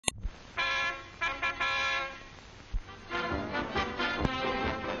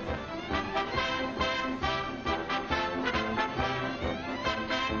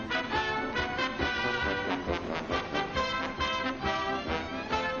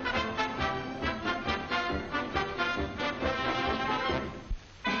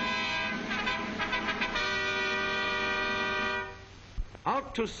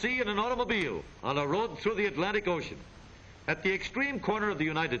Out to sea in an automobile on a road through the Atlantic Ocean. At the extreme corner of the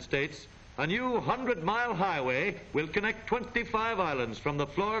United States, a new 100-mile highway will connect 25 islands from the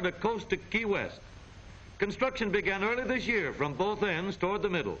Florida coast to Key West. Construction began early this year from both ends toward the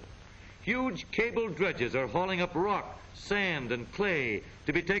middle. Huge cable dredges are hauling up rock, sand, and clay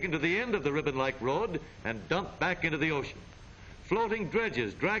to be taken to the end of the ribbon-like road and dumped back into the ocean. Floating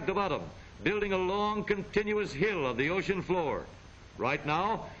dredges drag the bottom, building a long, continuous hill of the ocean floor. Right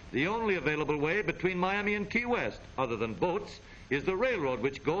now, the only available way between Miami and Key West, other than boats, is the railroad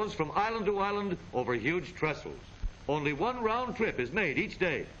which goes from island to island over huge trestles. Only one round trip is made each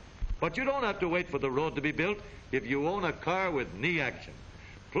day. But you don't have to wait for the road to be built if you own a car with knee action.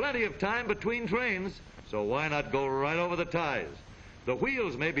 Plenty of time between trains, so why not go right over the ties? The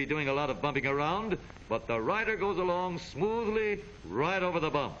wheels may be doing a lot of bumping around, but the rider goes along smoothly right over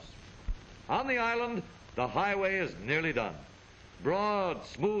the bumps. On the island, the highway is nearly done. Broad,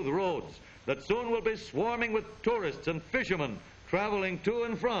 smooth roads that soon will be swarming with tourists and fishermen traveling to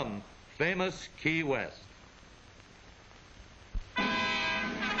and from famous Key West.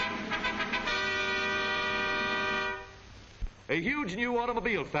 A huge new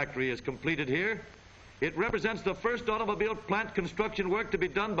automobile factory is completed here. It represents the first automobile plant construction work to be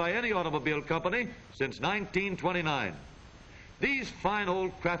done by any automobile company since 1929. These fine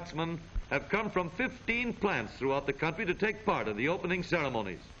old craftsmen have come from 15 plants throughout the country to take part in the opening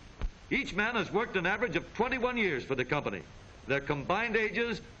ceremonies. Each man has worked an average of 21 years for the company. Their combined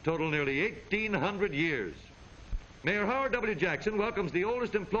ages total nearly 1,800 years. Mayor Howard W. Jackson welcomes the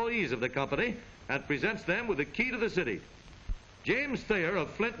oldest employees of the company and presents them with the key to the city. James Thayer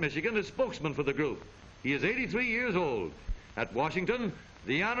of Flint, Michigan, is spokesman for the group. He is 83 years old. At Washington,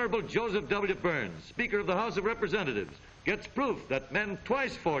 the Honorable Joseph W. Burns, Speaker of the House of Representatives, gets proof that men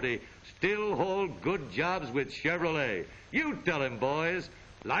twice 40 still hold good jobs with Chevrolet. You tell him, boys,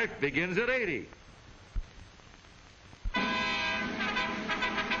 life begins at 80.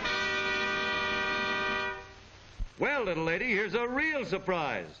 Well, little lady, here's a real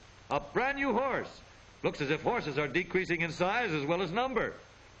surprise. A brand new horse. Looks as if horses are decreasing in size as well as number.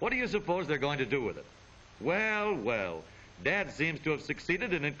 What do you suppose they're going to do with it? Well, well, Dad seems to have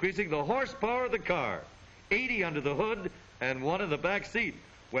succeeded in increasing the horsepower of the car. 80 under the hood and 1 in the back seat.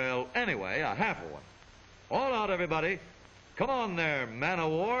 Well, anyway, a half of one. All out, everybody. Come on there, man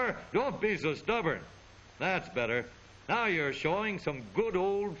of war. Don't be so stubborn. That's better. Now you're showing some good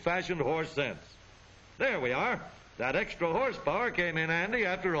old-fashioned horse sense. There we are. That extra horsepower came in handy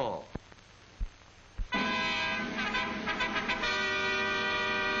after all.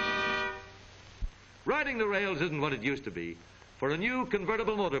 Riding the rails isn't what it used to be. For a new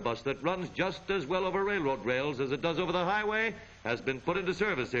convertible motor bus that runs just as well over railroad rails as it does over the highway has been put into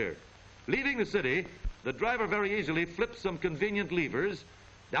service here. Leaving the city, the driver very easily flips some convenient levers.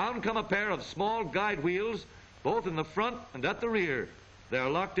 Down come a pair of small guide wheels, both in the front and at the rear. They are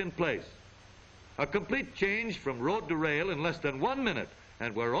locked in place. A complete change from road to rail in less than 1 minute,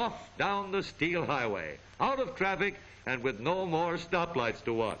 and we're off down the steel highway, out of traffic and with no more stoplights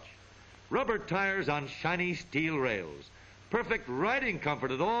to watch. Rubber tires on shiny steel rails. Perfect riding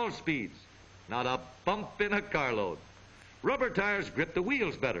comfort at all speeds. Not a bump in a carload. Rubber tires grip the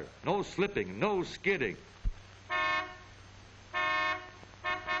wheels better. No slipping, no skidding.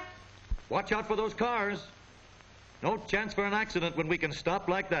 Watch out for those cars. No chance for an accident when we can stop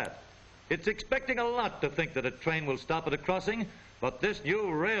like that. It's expecting a lot to think that a train will stop at a crossing, but this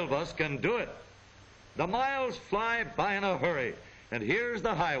new rail bus can do it. The miles fly by in a hurry, and here's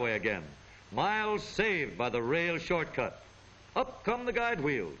the highway again. Miles saved by the rail shortcut. Up come the guide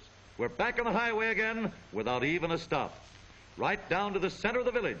wheels. We're back on the highway again without even a stop. Right down to the center of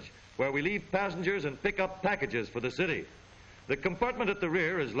the village, where we leave passengers and pick up packages for the city. The compartment at the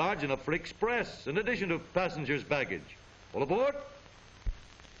rear is large enough for express, in addition to passengers' baggage. All aboard?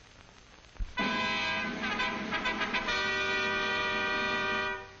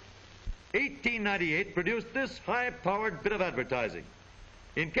 "1898 produced this high-powered bit of advertising.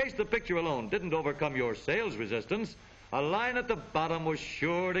 In case the picture alone didn't overcome your sales resistance, a line at the bottom was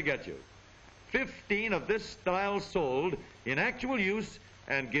sure to get you. 15 of this style sold in actual use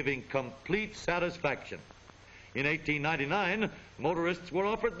and giving complete satisfaction. In 1899, motorists were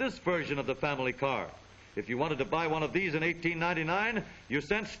offered this version of the family car. If you wanted to buy one of these in 1899, you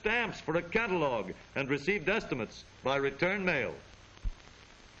sent stamps for a catalog and received estimates by return mail.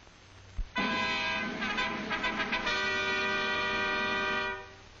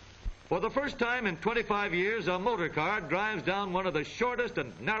 For the first time in 25 years, a motor car drives down one of the shortest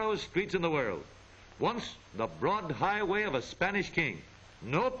and narrowest streets in the world. Once the broad highway of a Spanish king.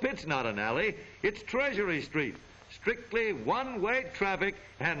 Nope, it's not an alley. It's Treasury Street, Strictly one-way traffic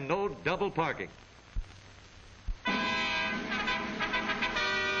and no double parking.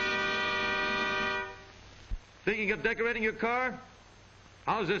 Thinking of decorating your car?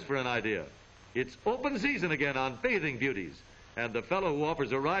 How's this for an idea? It's open season again on bathing beauties, and the fellow who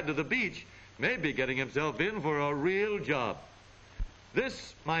offers a ride to the beach may be getting himself in for a real job.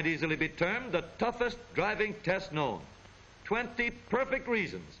 This might easily be termed the toughest driving test known. 20 perfect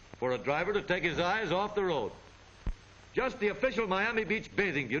reasons for a driver to take his eyes off the road. Just the official Miami Beach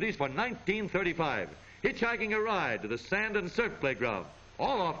bathing beauties for 1935. Hitchhiking a ride to the sand and surf playground.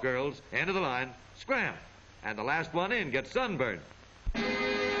 All off, girls. End of the line. Scram. And the last one in gets sunburned.